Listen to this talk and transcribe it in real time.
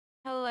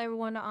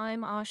everyone,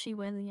 I'm Ashi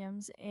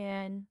Williams,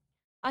 and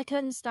I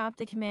couldn't stop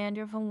the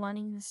commander from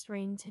wanting to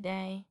stream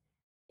today.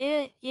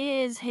 It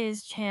is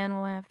his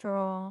channel after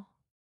all.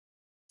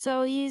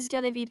 So he's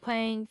gonna be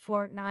playing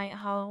Fortnite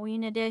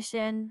Halloween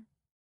Edition,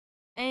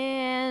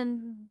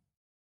 and,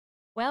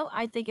 well,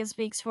 I think it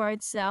speaks for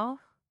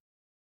itself.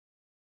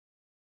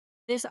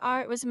 This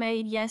art was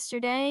made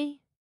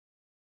yesterday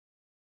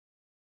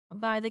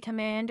by the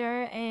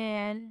commander,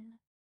 and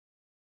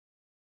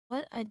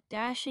what a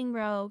dashing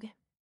rogue.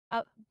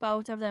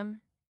 Both of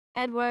them.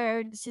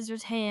 Edward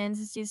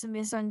Scissorhands is just a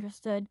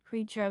misunderstood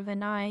creature of the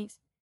night.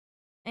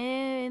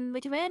 And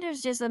the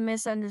commander's just a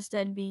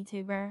misunderstood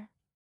VTuber.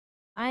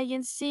 I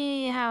can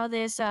see how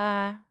this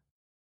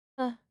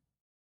could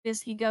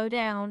go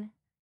down.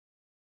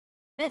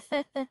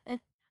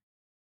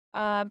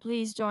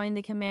 Please join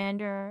the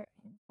commander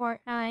in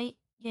Fortnite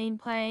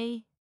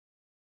gameplay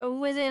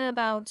within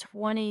about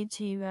 20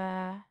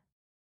 to,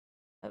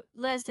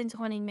 less than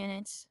 20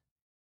 minutes.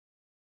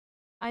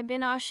 I've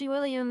been Ashi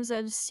Williams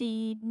of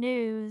Seed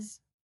News,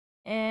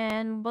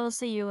 and we'll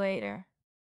see you later.